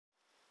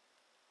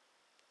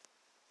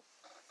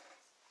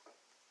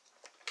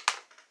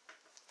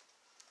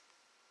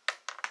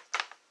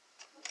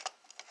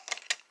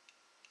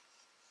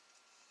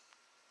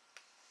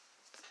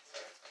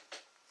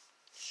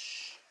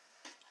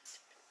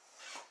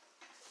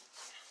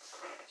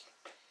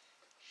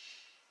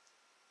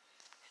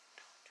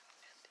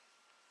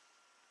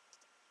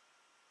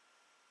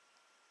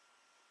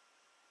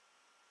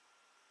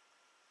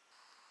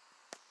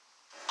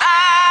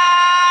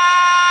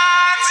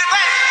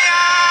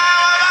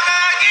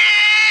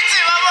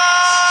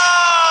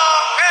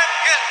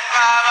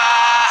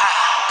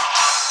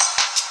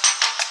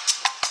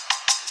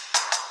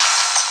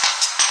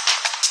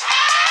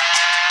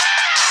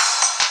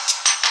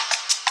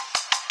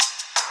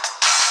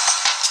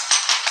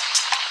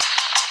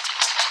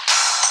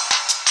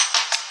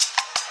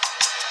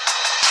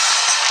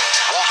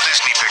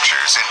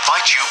Pictures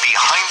invite you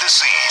behind the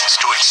scenes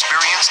to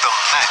experience the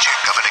magic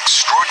of an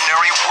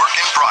extraordinary work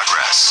in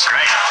progress.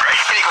 Great.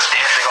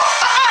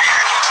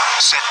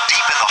 Set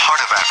deep in the heart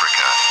of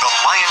Africa, The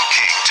Lion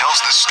King tells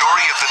the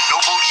story of the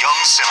noble young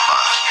Simba,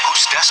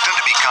 who's destined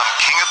to become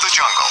king of the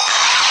jungle.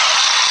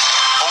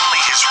 Only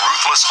his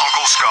ruthless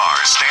Uncle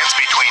Scar stands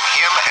between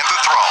him and the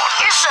throne.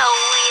 You're so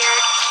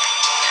weird.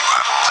 You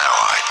have no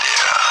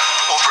idea.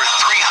 Over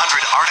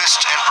 300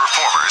 artists and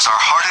performers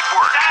are hard at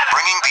work,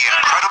 bringing the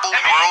incredible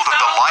world of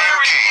The Lion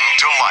King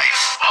to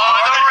life. For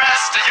the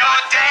rest of your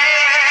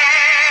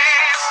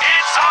days,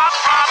 it's our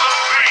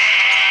problem-free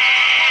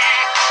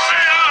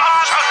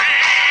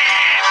philosophy.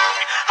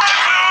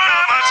 Hakuna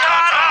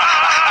Matata.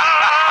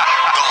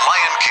 The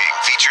Lion King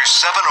features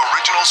 7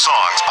 original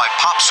songs by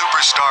pop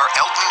superstar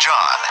Elton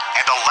John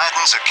and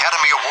Aladdin's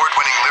Academy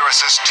Award-winning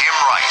lyricist Tim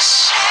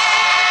Rice.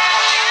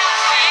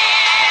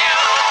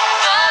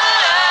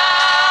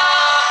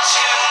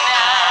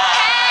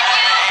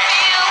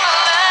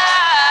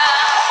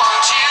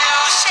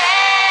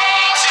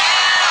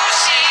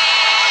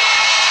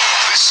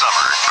 This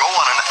summer, go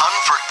on an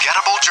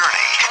unforgettable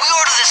journey. Can we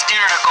order this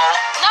dinner to go?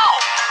 No.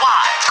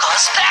 Why?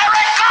 'Cause there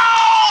it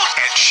goes!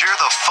 And share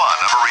the fun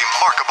of a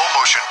remarkable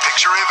motion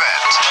picture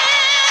event.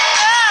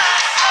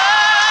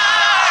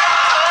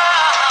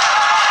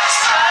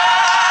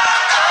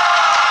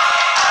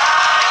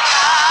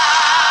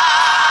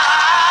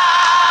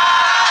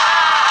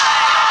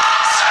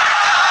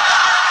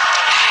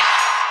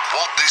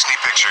 Walt Disney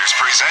Pictures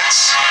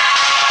presents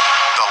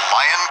The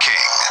Lion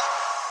King.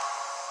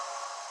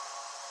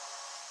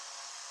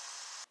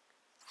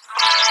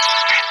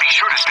 Be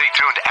sure to stay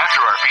tuned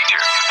after our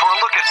feature for a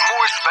look at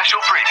more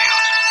special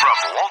previews from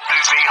Walt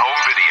Disney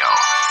Home Video.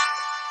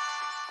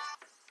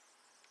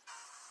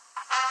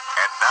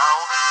 And now,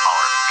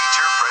 our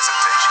feature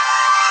presentation.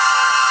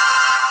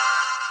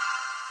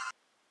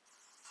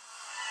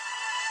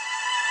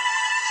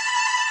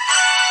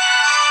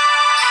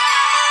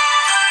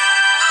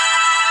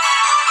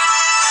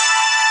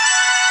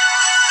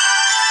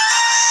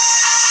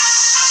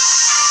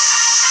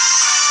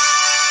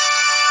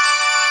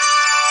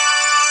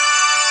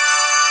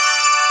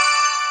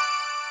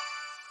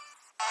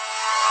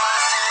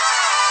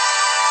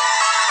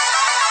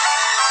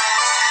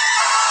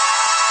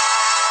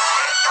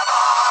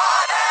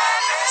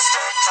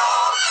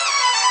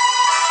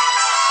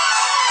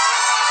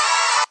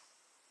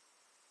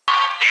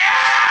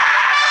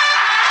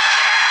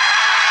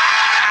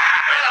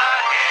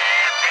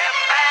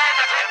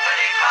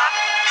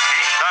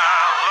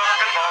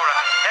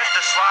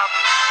 Swap,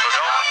 so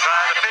don't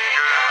try to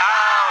figure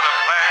out a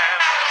plan.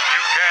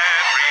 You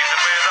can't reason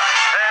with a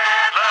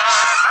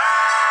headless man.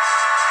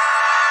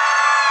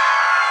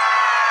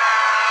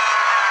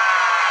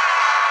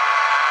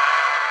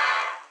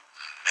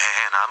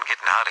 I'm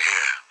getting out of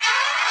here.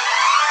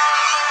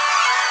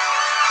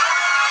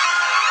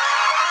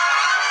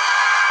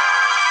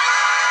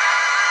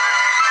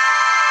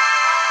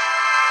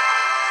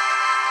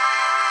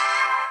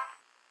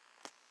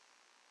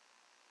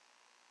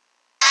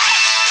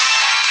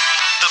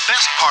 The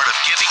best part of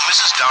giving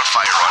Mrs.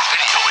 Doubtfire on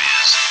video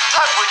is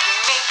That would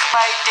make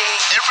my day.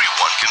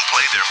 everyone can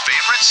play their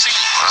favorite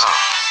scenes.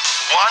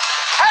 One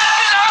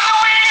Hands on the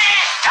wheel!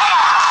 Come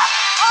on!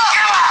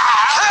 Come on!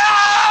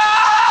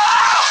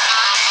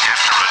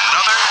 after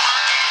another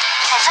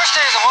My first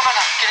day as a woman,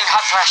 I'm getting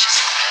hot flashes.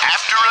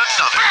 after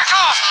another. Back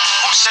off!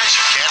 Who says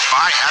you can't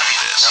buy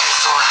happiness?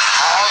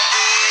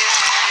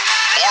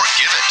 Or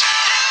give it.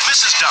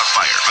 Mrs.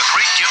 Doubtfire, a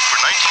great gift for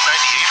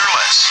 $19.98 or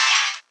less.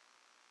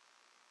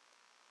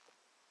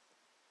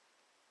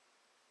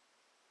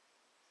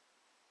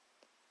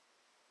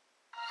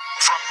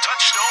 From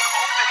Touchstone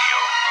Home Video.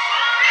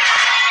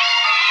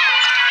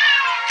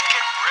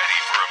 Get ready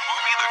for a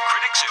movie the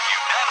critics have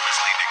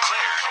unanimously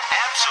declared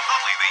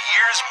absolutely the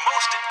year's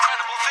most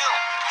incredible film.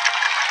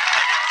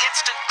 And an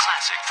instant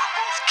classic for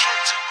both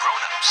kids and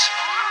grown-ups.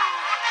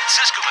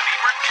 Siskel and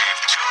Ebert gave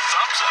 2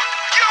 thumbs up.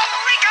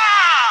 Eureka!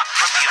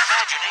 From the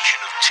imagination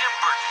of Tim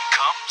Burton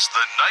comes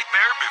The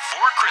Nightmare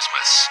Before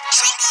Christmas.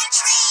 Trick or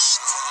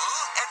treat.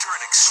 Enter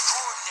an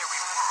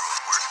extraordinary world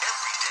where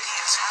every day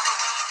is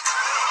Halloween.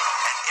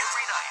 And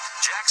every night,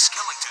 Jack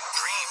Skellington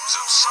dreams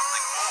of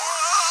something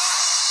more.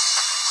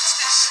 What's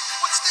this?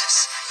 What's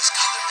this? There's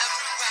color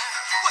everywhere.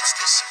 What's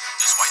this?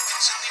 There's white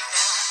things in the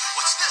air.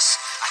 What's this?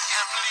 I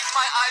can't believe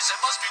my eyes. I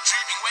must be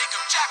dreaming. Wake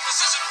up, Jack.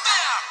 This isn't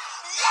fair.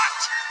 What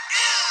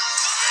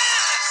is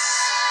this?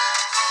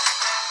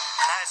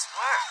 Nice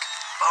work,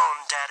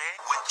 Bone Daddy.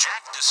 When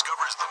Jack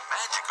discovers the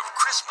magic of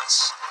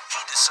Christmas,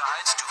 he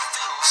decides to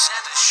fill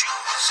Santa's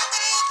shoes.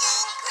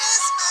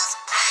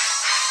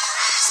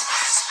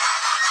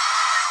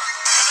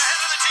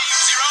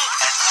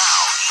 And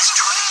now he's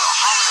turning the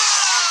holiday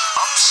world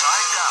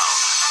upside down.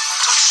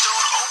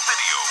 Touchstone Home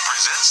Video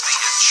presents the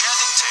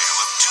enchanting tale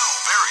of 2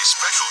 very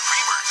special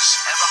dreamers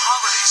and the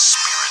holiday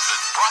spirit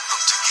that brought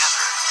them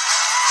together.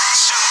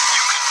 Soon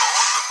you can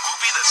own the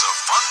movie that's a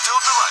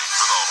fun-filled delight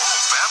for the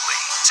whole family.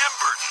 Tim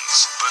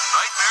Burton's The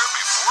Nightmare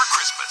Before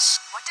Christmas.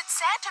 What did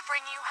Santa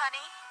bring you,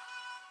 honey?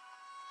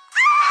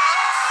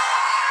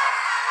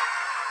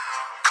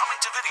 Coming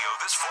to video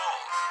this fall.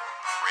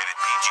 Rated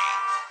PG.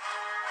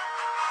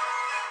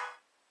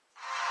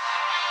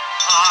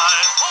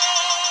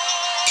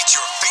 It's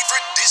your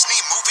favorite Disney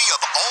movie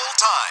of all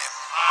time.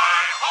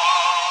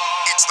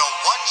 It's the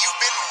one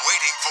you've been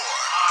waiting for.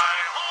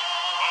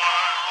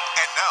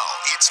 And now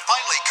it's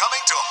finally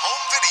coming to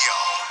home video.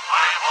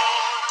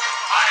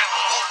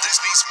 Walt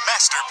Disney's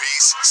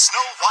masterpiece,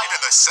 Snow White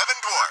and the Seven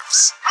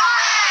Dwarfs.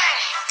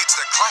 It's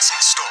the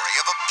classic story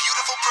of a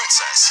beautiful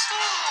princess. Who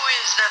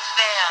is the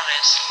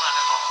fairest one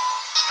of all?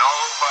 Snow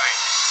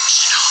White.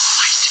 Snow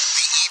White.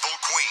 The evil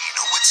queen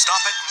who would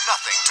stop at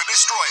nothing to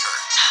destroy her.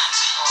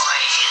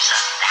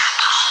 Poison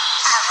apple.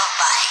 Apple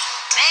pie.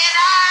 Then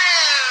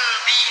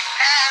I'll be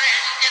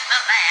fairest in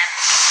the land.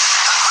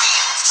 The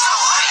Queen, Snow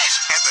White.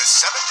 And the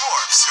Seven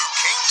Dwarfs who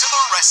came to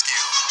the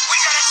rescue. We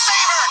gotta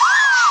save her.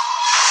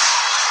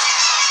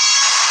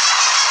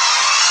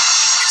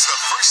 It's the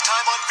first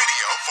time on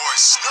video for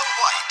Snow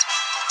White.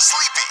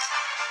 Sleepy,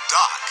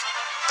 Doc,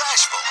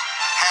 Bashful,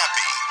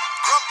 Happy,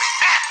 Grumpy,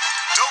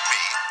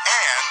 Dopey,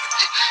 and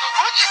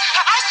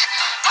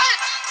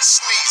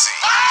Sneezy.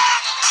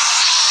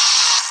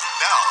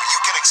 Now you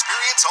can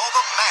experience all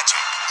the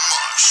magic,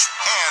 mush,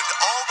 and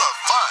all the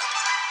fun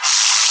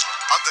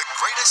of the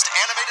greatest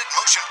animated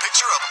motion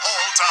picture of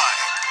all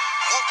time.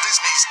 Walt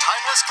Disney's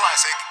timeless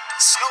classic,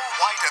 Snow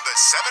White and the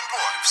Seven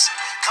Dwarfs.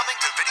 Coming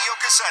to video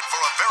cassette for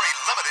a very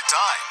limited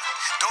time.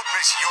 Don't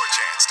miss your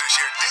chance to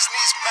share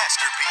Disney's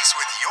masterpiece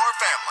with your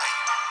family.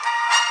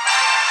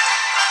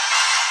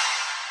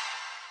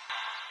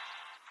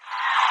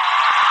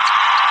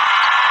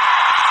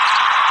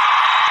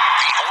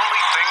 The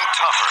only thing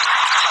tougher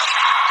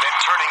than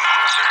turning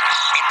losers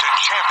into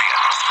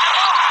champions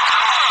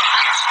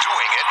is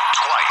doing it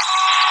twice.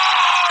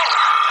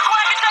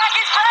 Quack-a-tack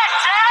is back,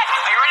 Zach!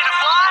 Are you ready to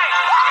fly?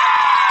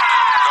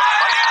 The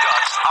Mighty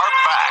Ducks are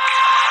back.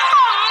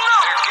 Oh, no!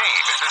 Their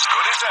game is as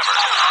good as ever.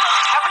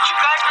 Haven't you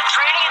guys been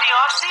training in the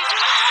off-season?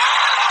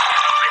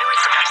 I knew we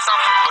forgot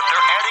something. But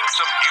they're adding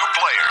some new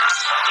players.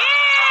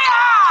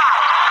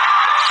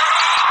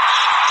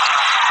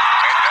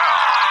 And now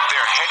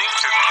they're heading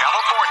to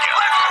California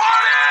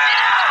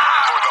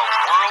for the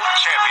World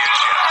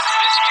Championships.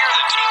 This year,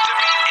 the team to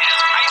beat is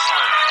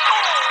Iceland.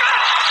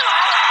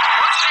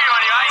 Let's see you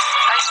on the ice.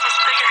 Ice is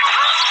bigger,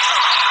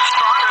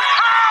 stronger,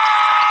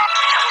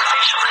 more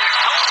facially.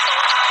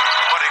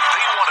 But if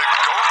they want to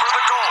go for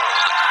the gold,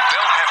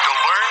 they'll have to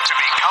learn to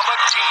become a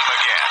team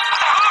again.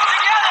 Move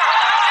together.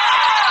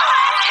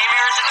 We came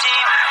here as a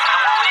team, and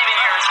we're leaving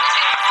here as a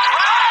team.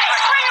 Right!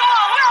 Bring them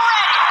on. We're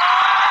ready.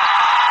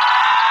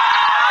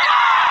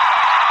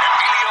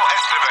 Emilio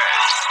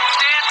Estevez,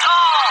 Stand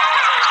tall.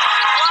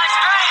 Fly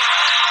straight.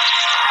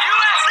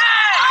 USA!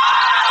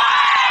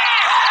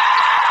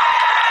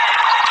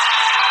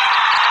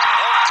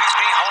 Walt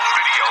Disney Home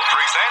Video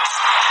presents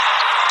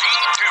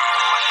D2,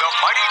 The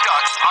Mighty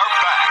Ducks are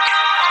back.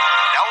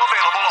 Now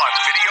available on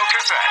video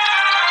cassette.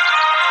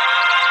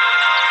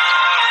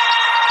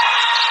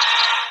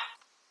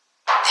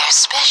 There's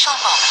special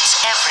moments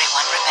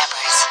everyone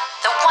remembers.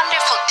 The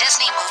wonderful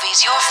Disney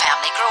movies your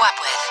family grew up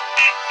with.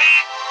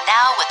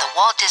 Now with the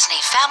Walt Disney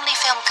Family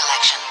Film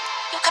Collection,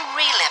 you can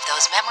relive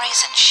those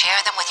memories and share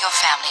them with your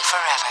family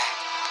forever.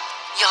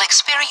 You'll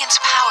experience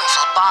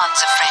powerful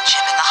bonds of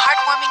friendship in the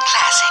heartwarming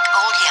classic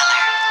Old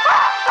Yeller.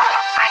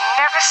 I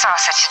never saw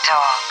such a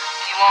dog.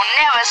 You won't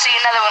never see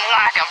another one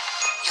like him.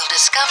 You'll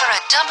discover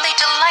a doubly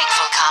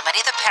delightful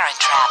comedy, The Parent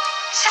Trap.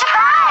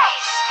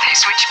 Surprise! They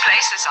switch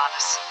places on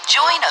us.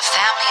 Join a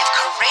family of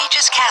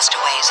courageous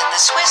castaways in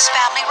the Swiss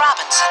Family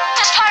Robinson.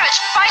 There's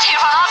pirates right here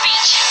on our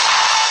beach.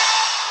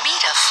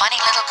 Meet a funny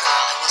little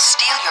girl who will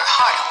steal your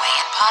heart away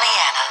in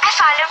Pollyanna. I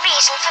found a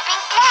reason for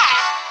being glad.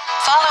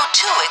 Follow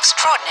two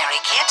extraordinary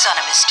kids on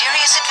a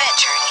mysterious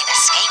adventure in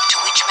Escape to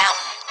Witch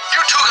Mountain.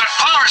 You two got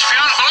powers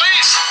beyond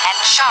belief. And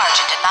charge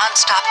into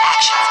non-stop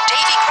action with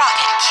Davy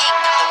Crockett, king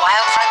of the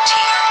wild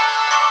frontier.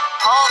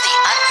 All the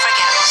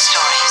unforgettable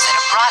stories that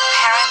have brought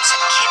parents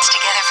and kids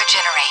together for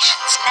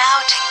generations, now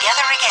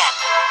together again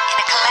in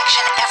a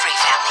collection every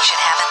family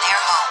should have in their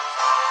home.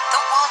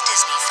 The Walt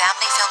Disney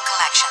Family Film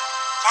Collection,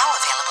 now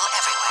available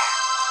everywhere.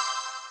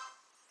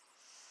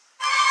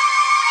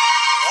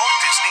 Walt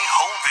Disney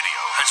Home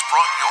Video has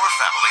brought your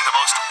family the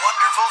most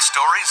wonderful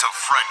stories of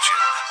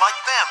friendship, like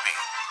Bambi,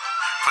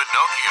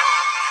 Pinocchio,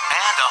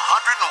 and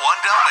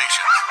 101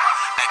 Dalmatians.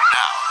 And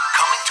now,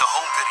 coming to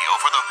home video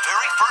for the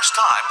very first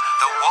time,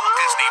 the Walt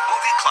Disney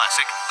movie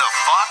classic, The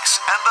Fox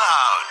and the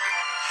Hound.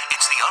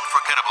 It's the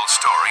unforgettable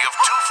story of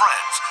two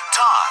friends,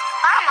 Todd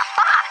I'm a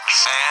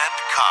fox. and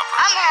Copper.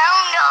 I'm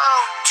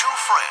Hound. Two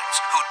friends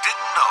who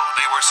didn't know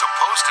they were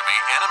supposed to be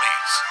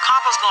enemies.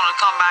 Copper's gonna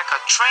come back a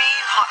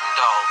trained hunting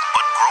dog.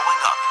 But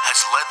growing up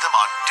has led them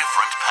on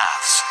different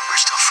paths.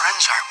 We're still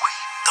friends, aren't we?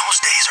 Those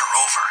days are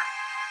over.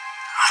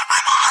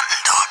 I'm a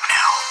hunting dog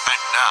now.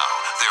 And now,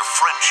 their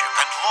friendship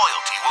and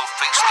loyalty will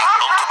face the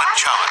ultimate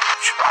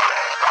challenge.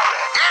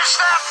 It's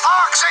that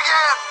fox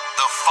again!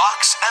 The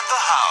Fox and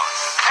the Hound.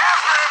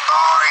 After him,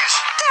 boys!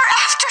 They're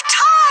after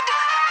Todd.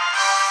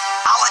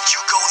 I'll let let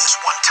you go this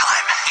one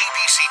time.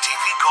 ABC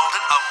TV called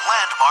it a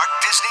landmark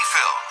Disney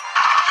film.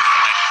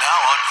 And now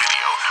on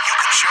video, you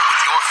can share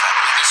with your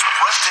family this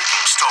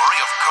breathtaking story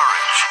of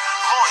courage,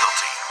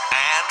 loyalty,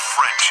 and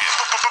friendship.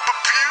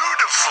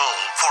 Beautiful.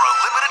 For a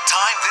limited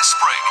time this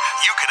spring,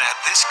 you can add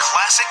this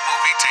classic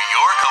movie to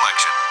your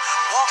collection.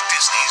 Walt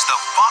Disney's The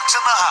Fox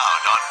and the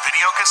Hound on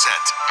video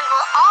cassette. We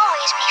will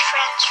always be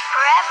friends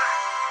forever.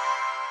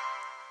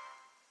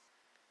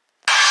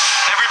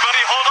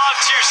 Everybody hold on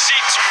to your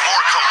seats.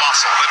 More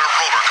colossal than a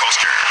roller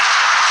coaster.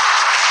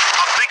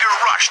 A bigger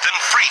rush than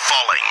free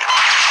falling.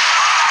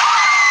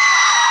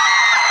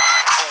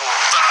 Cool.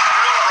 The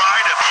thrill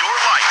ride of your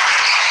life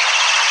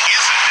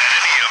isn't at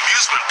any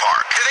amusement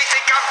park. Do they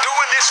think I'm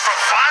doing this for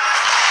fun?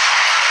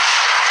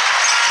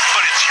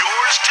 But it's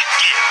yours to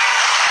give.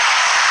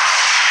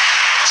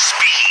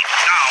 Speed,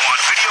 now on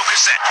video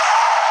cassette.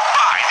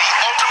 Buy the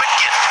ultimate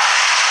gift.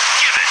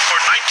 Give it for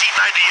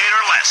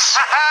 $19.98 or less.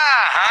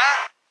 Huh?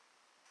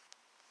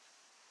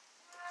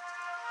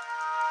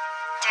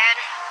 Dad,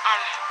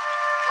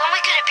 when we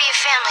gonna be a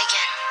family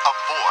again? A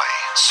boy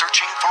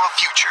searching for a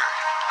future.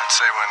 I'd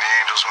say when the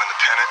Angels win the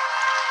pennant.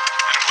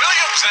 And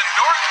Williams and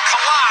Norton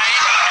collide,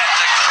 and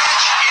the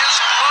catch is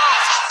blown.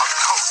 A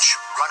coach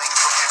running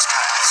from his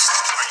past.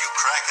 Are you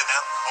cracking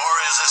up? Or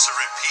is this a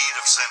repeat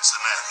of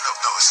Cincinnati?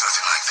 No, it's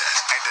nothing like that.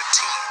 And a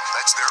team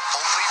that's their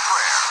only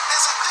prayer.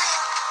 There's a thing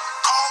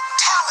called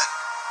talent.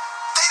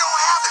 They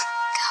don't have it.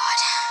 God.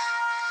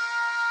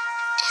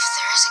 If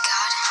there is a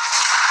God,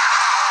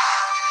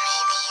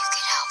 maybe you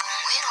could help him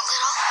win a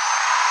little.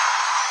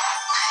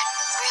 I'd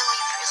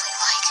really, really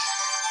like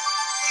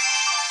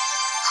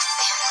a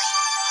family.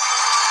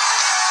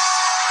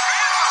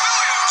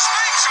 Williams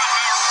makes a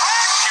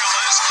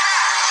miraculous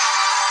catch.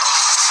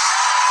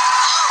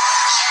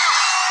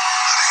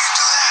 How do you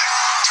do that?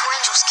 Two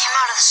angels came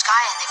out of the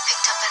sky and they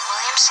picked up Ed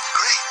Williams.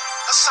 Great.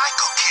 A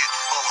psycho kid.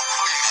 Oh,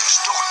 please,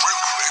 don't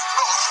drink me.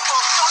 No.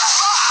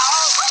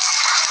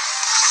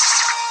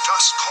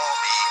 Just call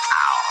me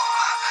Al.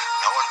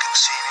 No one can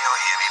see me or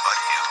hear me but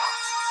you.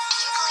 Do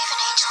you believe in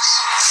angels?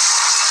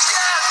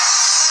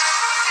 Yes!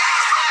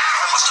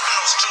 It must have been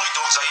those chili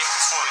dogs I ate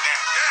before the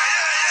game.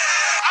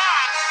 Yeah.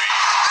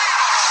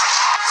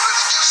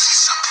 Really do see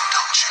something,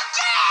 don't you?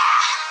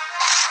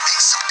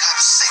 It's some kind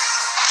of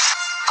signal.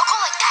 I'll go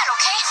like that,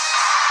 okay?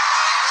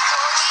 Here we go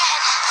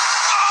again.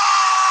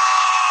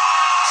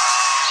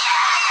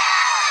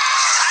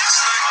 That's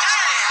the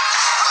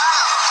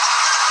game.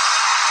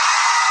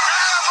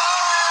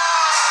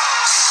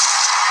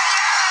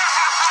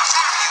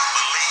 You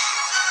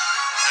believe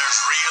there's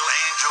real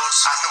angels?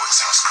 I know it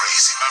sounds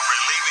crazy. I'm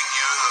relieving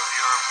you of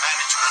your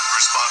management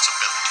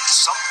responsibilities.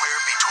 Somewhere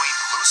between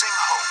losing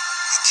hope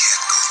You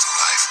can't go through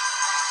life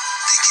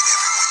thinking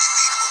everyone you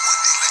meet will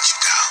one day let you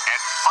down.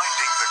 and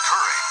finding the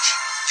courage.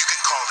 You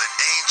can call it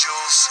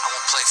angels. I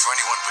won't play for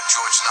anyone but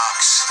George Knox.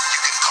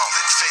 You can call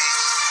it faith.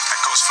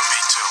 That goes for me,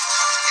 too.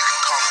 You can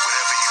call it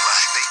whatever you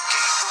like. They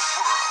gave the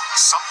world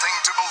something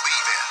to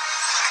believe in.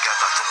 I got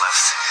nothing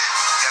left.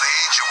 Got an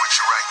angel with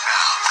you right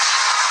now.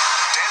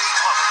 Danny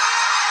Glover,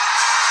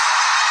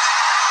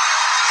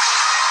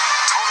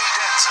 Tony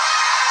Danza,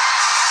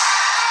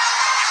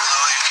 Even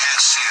though you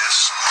can't see us,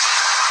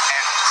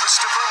 and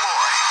Christopher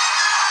Lloyd.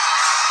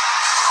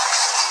 we're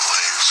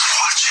always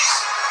watching.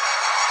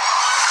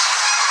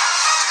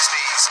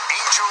 Disney's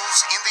Angels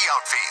in the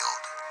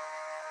Outfield.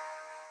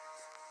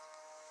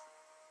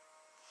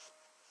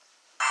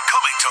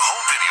 Coming to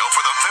home video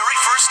for the very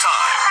first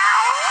time.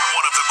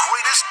 One of the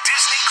greatest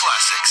Disney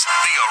classics,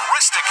 the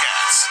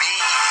Aristocats.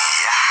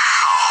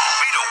 Meow.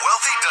 Meet a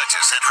wealthy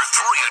duchess and her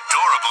three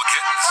adorable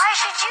kittens. Why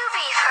should you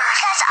be first?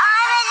 Because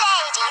I'm a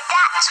lady,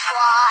 that's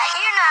why.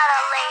 You're not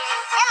a lady.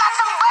 You're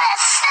nothing but a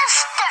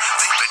sister.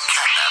 They've been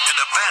kidnapped and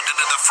abandoned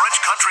in the French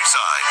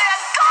countryside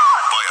They're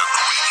gone. by a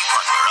greedy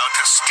butler out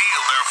to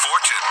steal their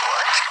fortune.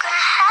 What's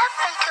gonna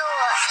happen to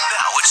us?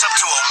 Now it's up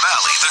to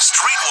O'Malley, the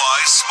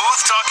streetwise,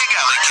 smooth-talking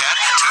alley cat,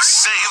 to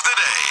save the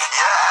day.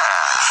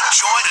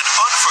 Join an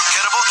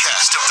unforgettable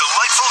cast of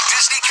delightful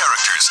Disney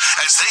characters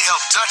as they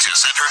help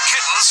Duchess and her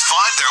kittens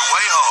find their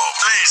way home.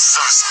 Lay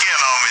some skin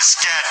on me,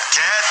 scat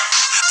cat.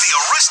 The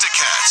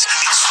Aristocats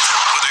is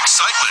filled with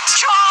excitement,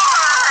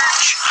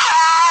 George!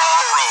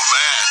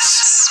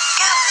 romance,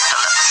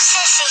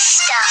 Sissy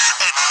stuff.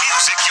 and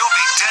music you'll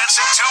be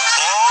dancing to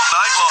all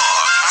night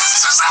long.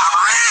 This is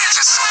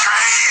outrageous,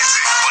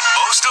 crazy. But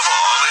most of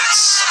all,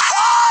 it's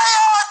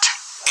Quiet!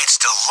 it's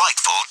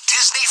delightful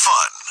Disney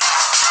fun.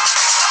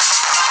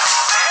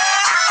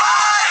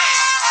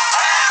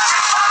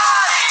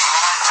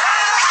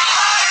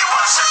 Everybody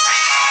wants to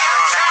be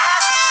a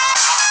cat.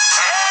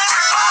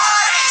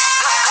 Everybody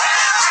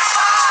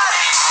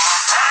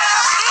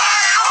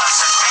wants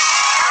to be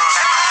a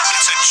cat.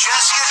 It's a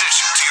jazzy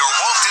addition to your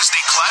Walt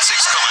Disney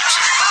Classics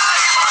collection.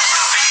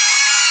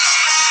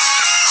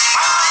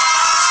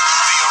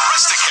 The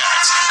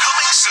Aristocats,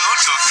 coming soon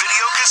to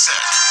video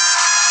cassette.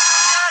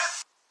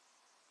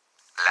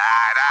 La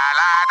da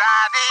la da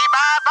dee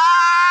ba ba.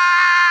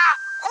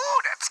 Ooh,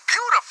 that's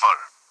beautiful.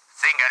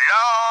 Sing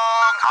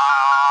along,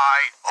 hi.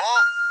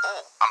 Oh.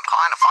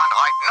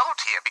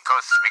 here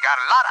because we got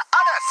a lot of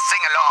other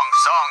sing-along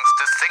songs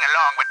to sing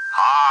along with.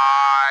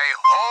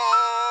 Hi-ho.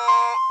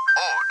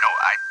 Oh, no,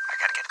 I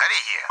gotta get ready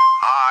here.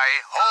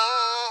 Hi-ho,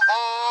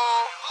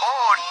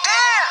 oh,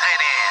 there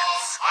it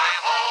is.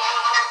 Hi-ho,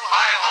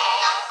 hi-ho,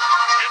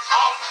 it's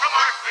home from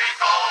work we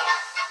go.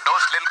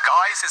 Those little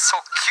guys is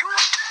so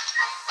cute.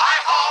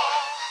 Hi-ho,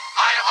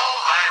 hi-ho,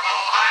 hi-ho,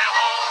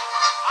 hi-ho,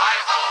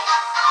 hi-ho,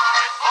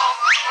 it's home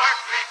from work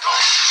we go.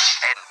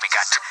 And we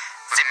got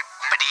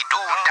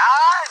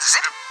zippity-doo-dah,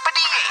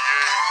 zippity-yay.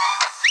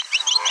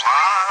 My,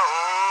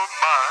 oh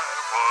my,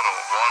 what a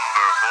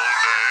wonderful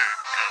day.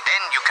 And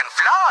then you can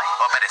fly,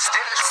 or better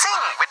still,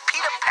 sing with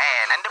Peter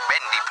Pan and the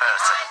Bendy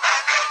person.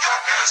 And bid your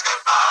cares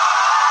goodbye.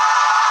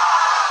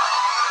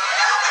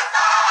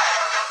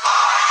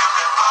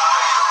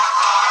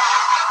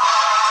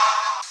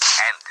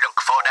 And look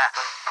for the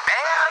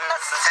bare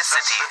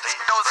necessities,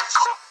 those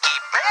cookie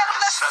bare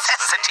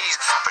necessities.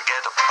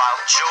 Forget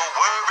about your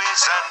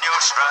worries and your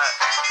strife.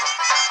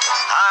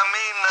 I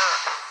mean the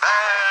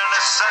bare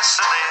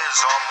necessities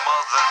are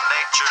Mother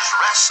Nature's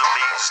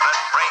recipes that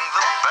bring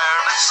the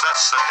bare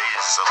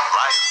necessities of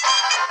life.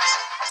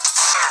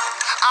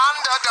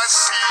 Under the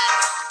sea,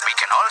 We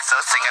can also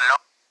sing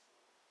along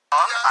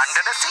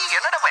under the sea,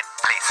 another wet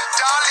place.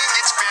 darling,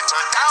 it's better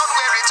down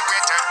where it's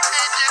wetter.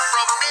 Take it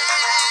from me.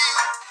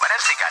 What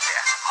else he got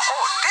there?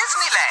 Oh,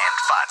 Disneyland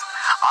fun.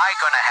 I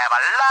gonna have a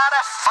lot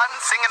of fun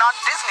singing on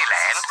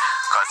Disneyland,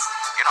 because,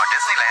 you know,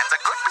 Disneyland's a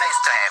good place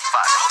to have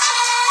fun.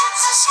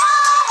 It's a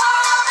small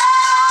world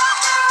now.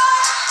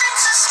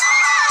 It's a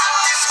small,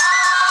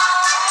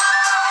 small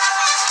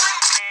world.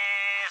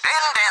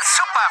 Then there's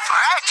Super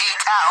Frighty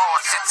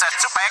Chaos. It's a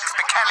super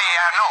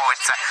expicalliar. No,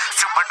 it's a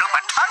super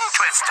duper tongue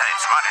twister.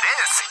 It's what it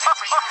is.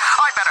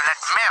 I better let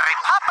Mary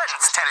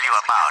Poppins tell you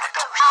about it.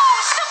 Oh,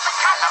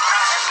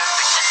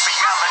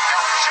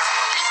 supercalifragilisticexpialidocious.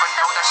 Even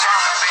though the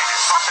sound of it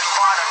is something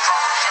quite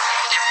atrocious.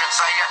 If you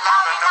say it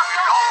loud enough,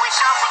 you'll always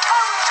sound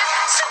precocious.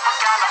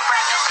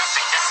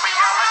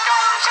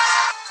 Supercalifragilisticexpialidocious.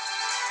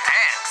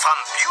 And from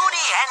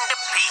Beauty and the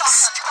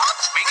Beast,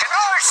 we can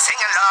all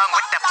sing along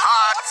with the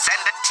pots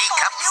and the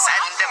teacups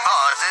and the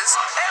vases,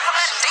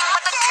 everything but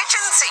the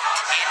kitchen sink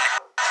in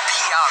Be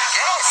Our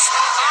Guest.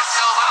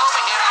 So we're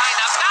hoping you find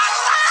a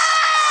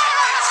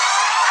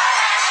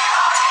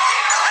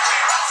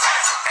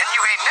And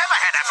you ain't never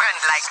had a friend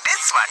like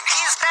this one.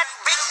 He's that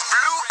big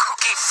blue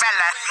cookie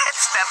fella.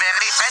 It's the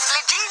very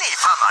friendly genie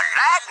from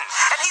Aladdin.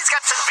 And he's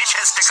got some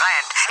wishes to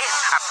grant in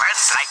a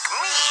friends like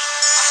me.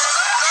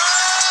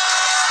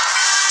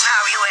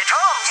 Now you at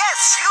home,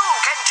 yes, you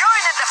can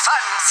join in the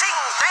fun, sing,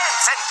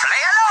 dance, and play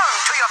along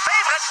to your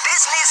favorite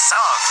Disney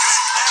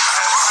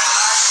songs.